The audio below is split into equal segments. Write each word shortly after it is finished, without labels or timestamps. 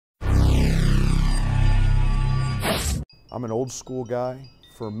I'm an old school guy.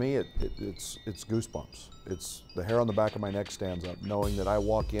 For me, it's goosebumps. It's the hair on the back of my neck stands up, knowing that I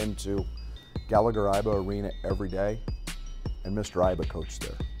walk into Gallagher-Iba Arena every day, and Mr. Iba coached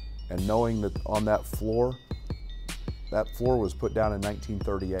there. And knowing that on that floor was put down in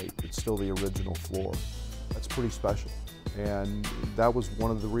 1938. It's still the original floor. That's pretty special. And that was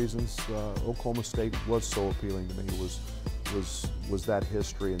one of the reasons Oklahoma State was so appealing to me, was that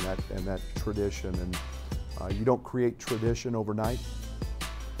history and that tradition. And you don't create tradition overnight.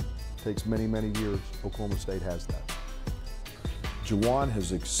 It takes many, many years. Oklahoma State has that. Juwan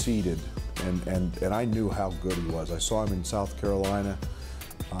has exceeded, and I knew how good he was. I saw him in South Carolina,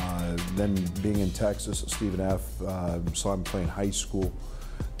 then being in Texas at Stephen F. Saw him playing high school.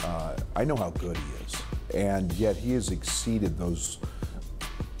 I know how good he is, and yet he has exceeded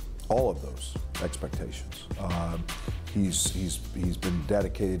all of those expectations. He's been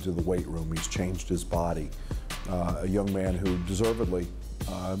dedicated to the weight room. He's changed his body. A young man who deservedly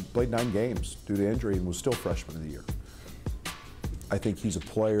played 9 games due to injury and was still freshman of the year. I think he's a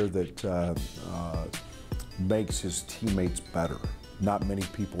player that makes his teammates better. Not many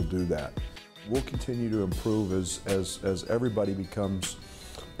people do that. We'll continue to improve as everybody becomes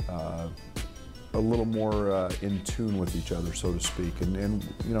a little more in tune with each other, so to speak. And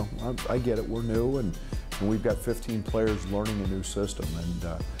you know, I get it, we're new, and we've got 15 players learning a new system, and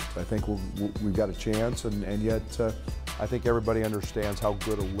I think we've got a chance, and yet I think everybody understands how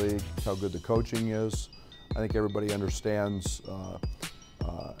good a league, how good the coaching is. I think everybody understands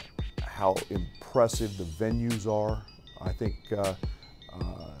how impressive the venues are. I think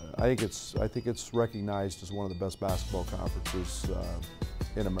it's recognized as one of the best basketball conferences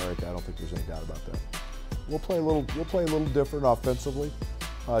in America. I don't think there's any doubt about that. We'll play a little different offensively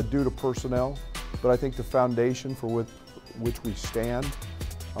due to personnel, but I think the foundation for which we stand,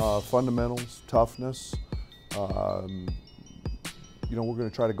 fundamentals, toughness. You know, we're going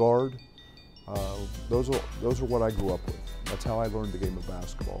to try to guard. Those are what I grew up with. That's how I learned the game of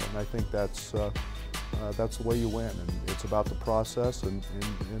basketball, and I think that's the way you win. And it's about the process, and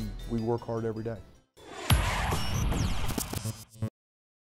we work hard every day.